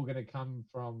reckon they're all gonna come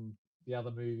from the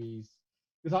other movies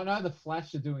because I know the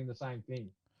Flash are doing the same thing.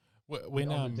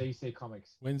 When on the DC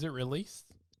Comics. When's it released?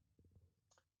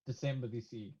 December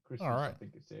this year, Christmas. All right. I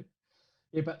think it said.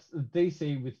 Yeah, but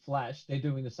DC with Flash, they're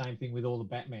doing the same thing with all the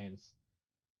Batmans.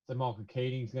 So Michael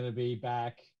Keating's going to be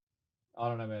back. I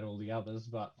don't know about all the others,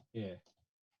 but yeah.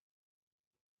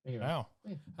 Anyway, Wow.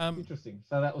 yeah, Um, interesting.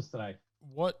 So that was today.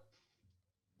 what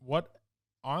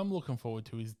I'm looking forward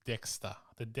to is Dexter,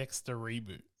 the Dexter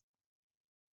reboot.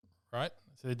 Right?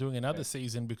 So they're doing another Okay.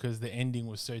 season because the ending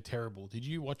was so terrible. Did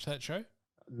you watch that show?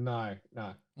 No.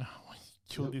 Oh,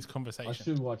 killed this I conversation.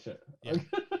 should watch it. Yeah.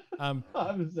 I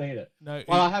haven't seen it. No,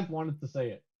 Well, I have wanted to see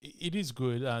it. it is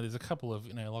good. There's a couple of,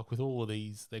 like with all of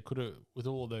these, they could have, with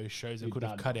all of those shows, they You've could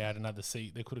have done cut it. out another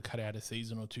season. They could have cut out a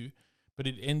season or two, but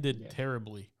it ended Yeah.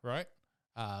 terribly, right?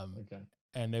 Okay.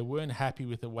 And they weren't happy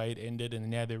with the way it ended, and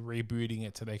now they're rebooting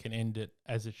it so they can end it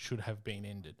as it should have been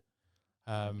ended.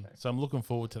 Okay. So I'm looking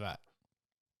forward to that.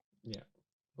 Yeah.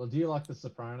 Well, do you like the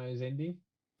Sopranos ending?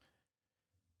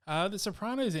 The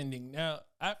Sopranos ending. Now,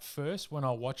 at first, when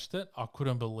I watched it, I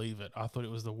couldn't believe it. I thought it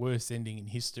was the worst ending in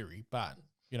history. But,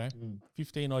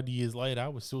 15 odd years later,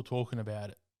 we're still talking about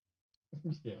it.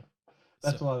 Yeah.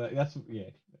 That's why. Yeah.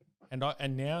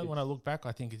 And now when I look back,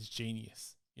 I think it's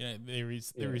genius. There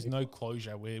is no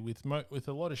closure. Where with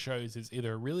a lot of shows, there's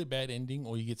either a really bad ending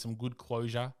or you get some good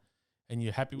closure, and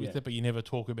you're happy with it, but you never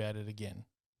talk about it again.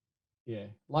 Yeah,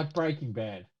 like Breaking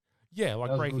Bad. Yeah,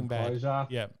 like Breaking Bad. Closure.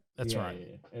 Yeah, that's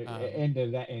right. Yeah. It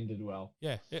ended well.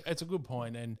 Yeah, it's a good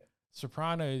point. And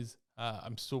Sopranos,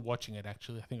 I'm still watching it.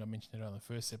 Actually, I think I mentioned it on the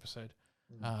first episode.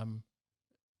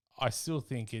 I still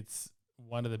think it's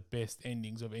one of the best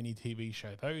endings of any TV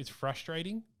show. Though it's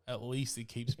frustrating, at least it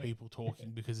keeps people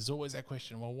talking because there's always that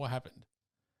question. Well, what happened?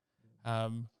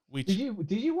 Which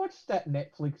did you watch that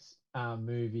Netflix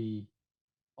movie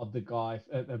of the guy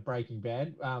Breaking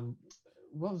Bad?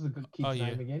 What was the good kid's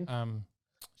name again?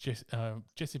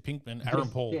 Jesse Pinkman, Aaron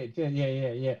Paul.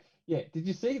 Yeah. Did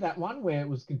you see that one where it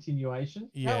was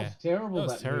continuation? Yeah, that was terrible. That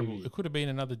was terrible. Movie. It could have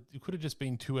been It could have just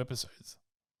been 2 episodes,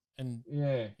 and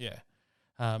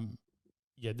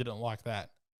didn't like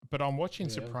that. But I'm watching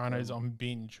Sopranos on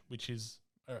Binge, which is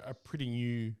a pretty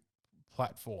new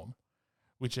platform,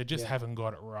 which I just haven't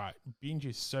got it right. Binge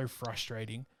is so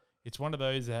frustrating. It's one of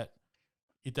those that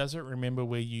it doesn't remember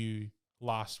where you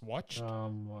last watched. Oh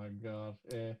my god!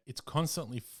 Yeah, it's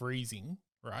constantly freezing,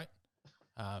 right?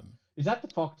 Is that the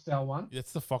Foxtel one?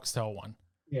 That's the Foxtel one.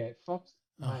 Yeah, Fox.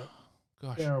 Mate,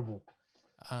 gosh, terrible.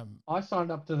 I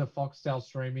signed up to the Foxtel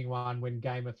streaming one when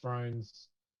Game of Thrones.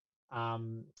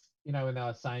 When they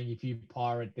were saying if you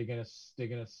pirate, they're gonna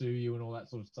sue you and all that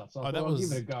sort of stuff. So I thought I'll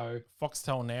give it a go.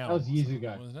 Foxtel Now. That was years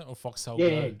ago, wasn't it? Or Foxtel Go.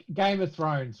 Yeah, Game of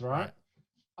Thrones, right?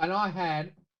 And I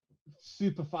had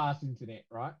super fast internet,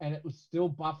 right? And it was still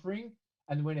buffering.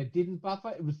 And when it didn't buffer,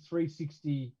 it was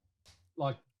 360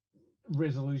 like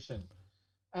resolution.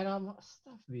 And I'm like,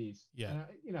 stuff this. Yeah.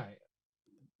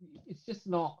 It's just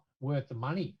not worth the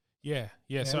money. Yeah.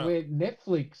 So where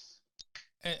Netflix.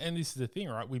 And this is the thing,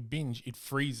 right? We Binge, it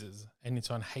freezes and it's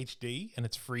on HD and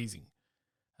it's freezing.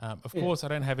 Of course, I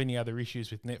don't have any other issues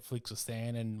with Netflix or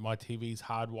Stan, and my TV's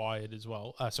hardwired as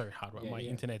well. Hardwired. My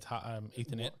internet's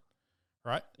Ethernet.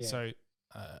 Right? Yeah. So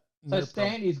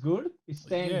Stan is good? Is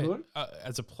Stan good?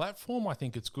 As a platform, I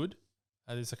think it's good.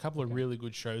 There's a couple of really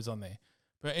good shows on there.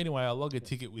 But anyway, I log a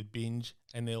ticket with Binge,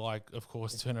 and they're like, of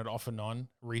course, turn it off and on,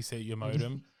 reset your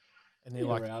modem. And they're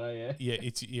like, router,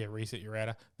 reset your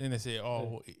router. Then they say,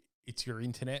 it's your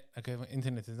internet. Okay, my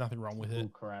internet, there's nothing wrong with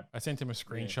it. Crap. I sent them a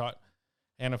screenshot.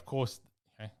 And of course,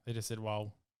 they just said,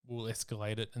 well, we'll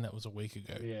escalate it. And that was a week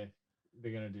ago. Yeah,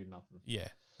 they're going to do nothing. Yeah.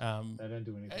 They don't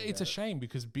do anything. It's a shame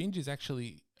because Binge is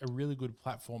actually a really good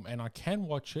platform, and I can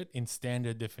watch it in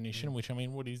standard definition, which, I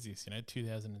mean, what is this,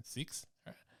 2006?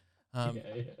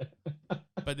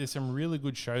 But there's some really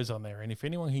good shows on there, and if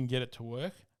anyone can get it to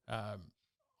work,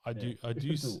 I do.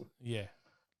 Yeah.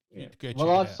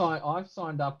 Well, I've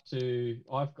signed up to.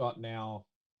 I've got now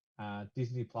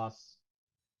Disney Plus,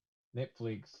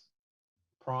 Netflix,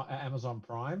 Amazon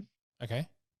Prime. Okay.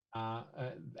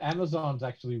 Amazon's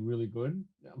actually really good.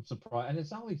 I'm surprised, and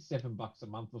it's only $7 a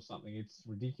month or something. It's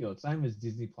ridiculous. Same as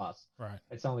Disney Plus. Right.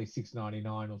 It's only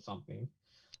 $6.99 or something.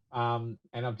 And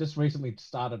I've just recently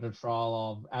started a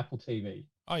trial of Apple TV.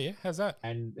 Oh yeah, how's that?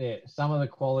 And some of the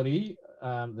quality,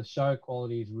 the show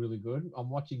quality is really good. I'm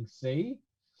watching C.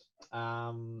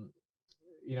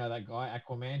 That guy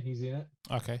Aquaman, he's in it.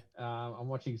 Okay. I'm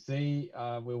watching C.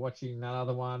 We're watching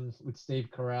another one with Steve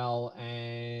Carell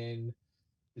and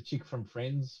the chick from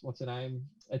Friends. What's her name?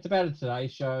 It's about a Today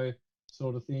Show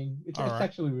sort of thing. It's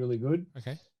actually really good.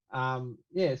 Okay.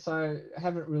 So I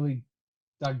haven't really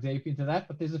dug deep into that,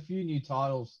 but there's a few new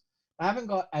titles. I haven't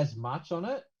got as much on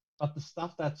it, but the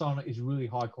stuff that's on it is really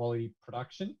high quality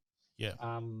production. Yeah.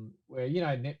 Where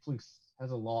Netflix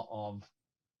has a lot of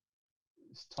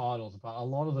titles, but a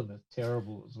lot of them are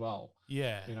terrible as well.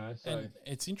 Yeah. You know, so And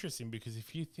it's interesting because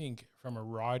if you think from a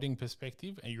writing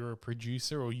perspective and you're a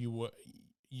producer or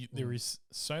there is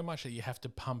so much that you have to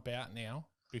pump out now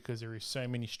because there is so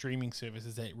many streaming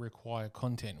services that require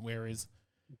content. Whereas,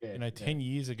 10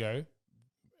 years ago,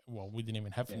 well, we didn't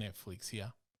even have Netflix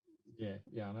here. Yeah,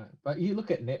 I know. But you look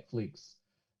at Netflix,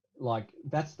 like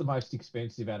that's the most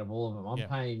expensive out of all of them. I'm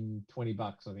paying $20,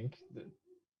 I think,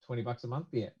 $20 a month.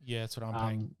 Yeah, that's what I'm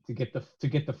paying to get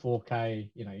the 4K.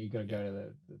 You know, you got to go to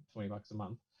the $20 a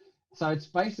month. So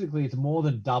it's more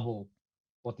than double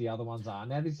what the other ones are.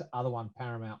 Now this other one,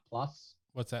 Paramount Plus.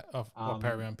 What's that?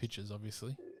 Paramount Pictures,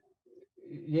 obviously.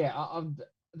 Yeah,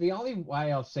 the only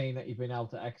way I've seen that you've been able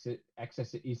to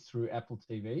access it is through Apple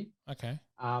TV. Okay.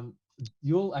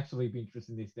 You'll actually be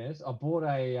interested in this, Dennis. I bought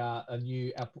a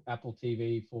new Apple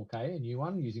TV 4K, a new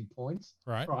one using points.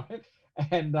 Right.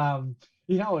 And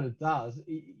you know what it does?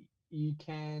 You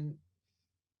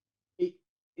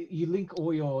link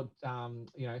all your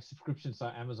subscriptions,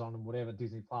 so Amazon and whatever,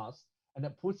 Disney Plus, and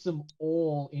it puts them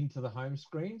all into the home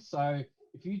screen. So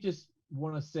if you just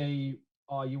want to see,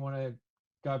 you want to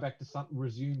go back to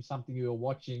resume something you were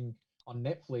watching on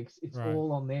Netflix, it's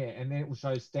all on there, and then it will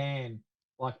show Stan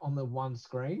like on the one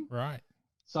screen. Right.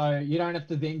 So you don't have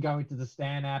to then go into the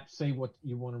Stan app, see what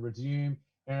you want to resume.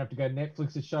 You don't have to go to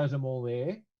Netflix. It shows them all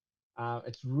there.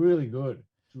 It's really good.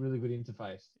 It's a really good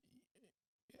interface.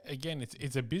 Again,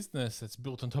 it's a business that's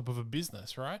built on top of a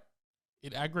business, right?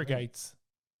 It aggregates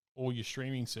all your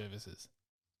streaming services.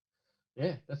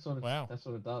 Yeah, that's what it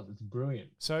does. It's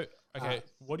brilliant. So, okay,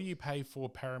 what do you pay for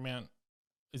Paramount?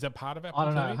 Is that part of Apple I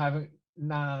don't know. TV? I haven't.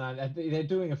 No. They're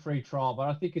doing a free trial, but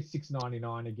I think it's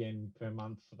 $6.99 again per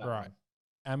month for that. Right.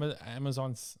 One.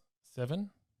 Amazon's $7.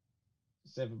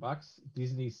 $7.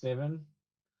 Disney $7.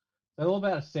 They're all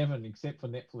about a $7 except for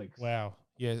Netflix. Wow.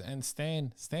 Yeah, and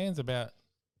Stan's about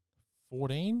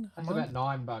 14. That's about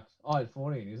 $9. Oh, it's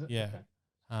 14, is it? Yeah.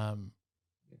 Okay.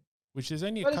 Which is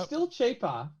only it's still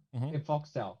cheaper Mm-hmm. in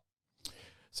Foxtel.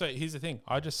 So here's the thing.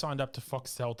 I just signed up to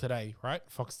Foxtel today, right?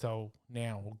 Foxtel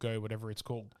Now or Go, whatever it's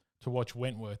called, to watch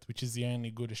Wentworth, which is the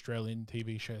only good Australian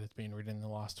TV show that's been written in the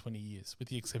last 20 years, with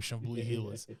the exception of Blue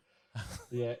Heelers.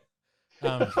 Yeah.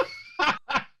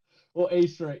 Or E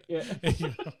Street, yeah.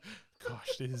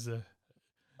 Gosh, this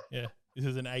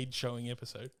is an age showing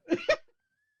episode.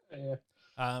 Yeah.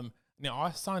 Now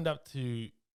I signed up to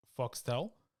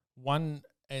Foxtel,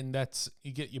 and that's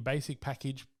you get your basic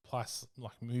package plus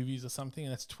like movies or something,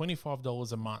 and that's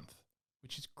 $25 a month,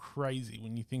 which is crazy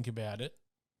when you think about it.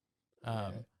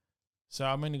 So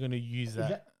I'm only going to use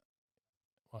that.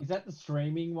 Is that the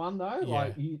streaming one though? Yeah.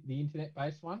 Like the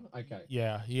internet-based one? Okay.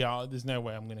 Yeah. There's no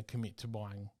way I'm going to commit to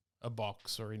buying a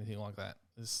box or anything like that.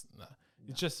 It's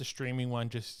just a streaming one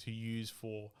just to use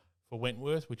for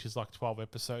Wentworth, which is like 12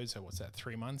 episodes. So what's that?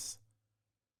 3 months.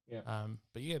 Yeah.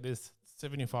 But yeah, there's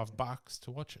 $75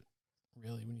 to watch it.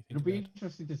 Really, when you think It'll be about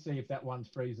interesting to see if that one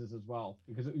freezes as well,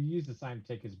 because it will use the same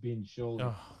tech as Binge, surely.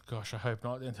 Oh gosh, I hope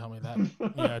not. Don't tell me that.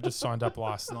 I just signed up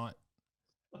last night.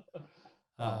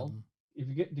 If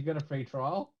you get a free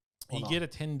trial, you get a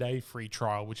 10-day free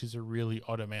trial, which is a really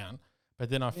odd amount. But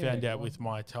then I found out with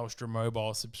my Telstra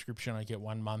mobile subscription, I get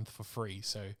 1 month for free.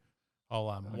 So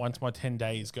I'll once my 10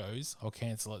 days goes, I'll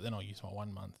cancel it. Then I'll use my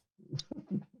 1 month.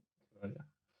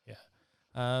 Yeah.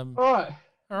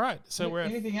 All right. So we're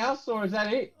anything else, or is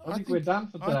that it? I think we're done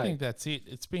for today. I think that's it.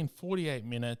 It's been 48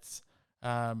 minutes.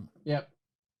 Yep.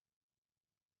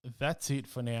 That's it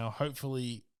for now.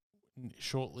 Hopefully,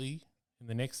 shortly in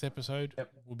the next episode,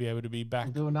 we'll be able to be back.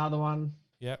 We'll do another one.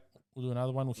 Yep. We'll do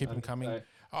another one. We'll keep them coming.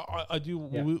 I do.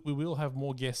 We will have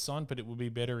more guests on, but it would be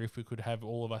better if we could have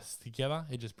all of us together.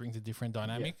 It just brings a different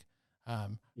dynamic.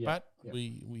 But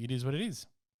it is what it is.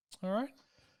 All right.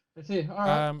 That's it. All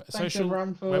right. Thanks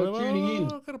everyone for tuning in.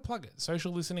 I've got to plug it.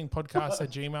 Social Listening Podcast at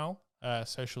Gmail.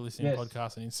 Social Listening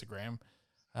Podcast on Instagram.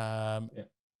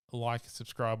 Like,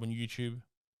 subscribe on YouTube.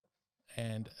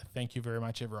 And thank you very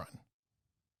much, everyone.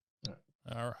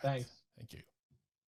 All right. Thanks. Thank you.